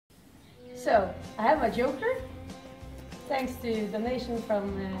So, I have my Joker. Thanks to donation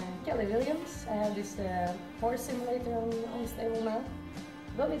from Kelly Williams. I have this horse simulator on the stable now.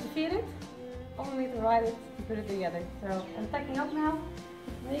 Don't need to feed it, only need to ride it and put it together. So I'm packing up now,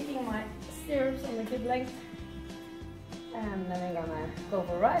 making my stirrups on a good length, and then we're gonna go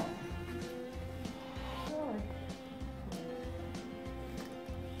for a ride. Sure.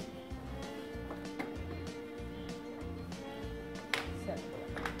 So,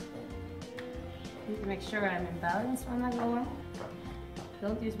 need to make sure I'm in balance when I go on.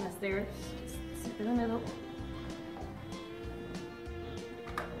 Don't use my stirrups, just sit in the middle.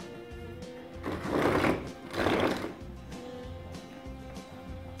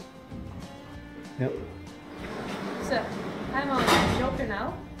 Yep. So, I'm on Joker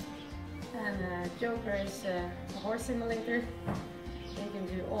now, and Joker is a horse simulator. You can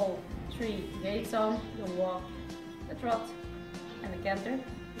do all 3 gaits on, the walk, the trot, and the canter.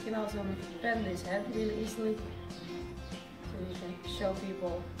 You can also bend his head really easily, so you can show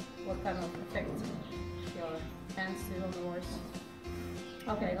people what kind of effect your hands do on the horse.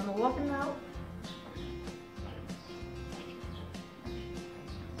 Okay, I'm gonna walk him now.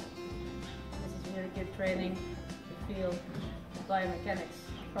 Really good training to feel the biomechanics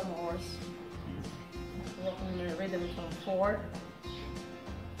from a horse. Walking in a rhythm from 4.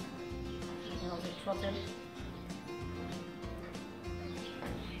 You can also trot him.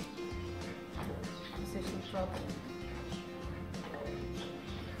 Position trot.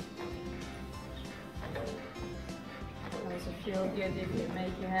 You also feel good if you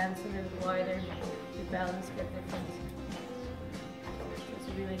make your hands a little wider, the balance get different. It's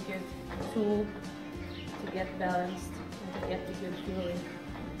a really good tool to get balanced and to get the good feeling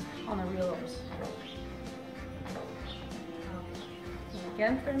on a real horse. And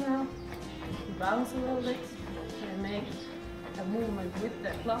again for now, bounce a little bit and make a movement with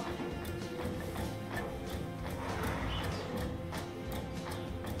the clock.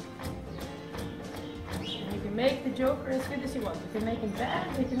 And you can make the Joker as good as you want. You can make him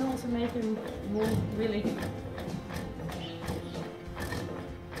bad, you can also make him move really good.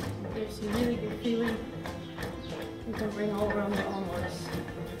 Gives you really good feeling. You can bring over on your own horse.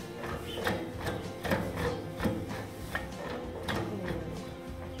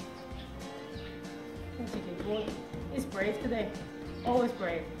 That's a good boy. He's brave today. Always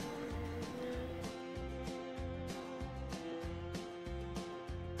brave.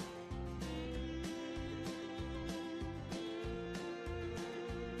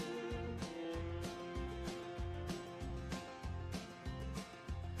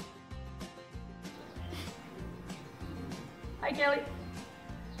 Hi Kelly!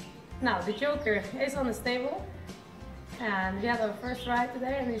 Now the Joker is on the stable and we had our first ride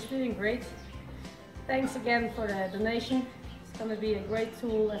today and he's doing great. Thanks again for the donation. It's going to be a great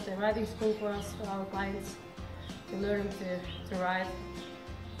tool at the riding school for us, for our clients, to learn to ride.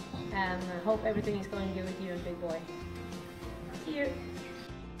 And I hope everything is going good with you and big boy. See you!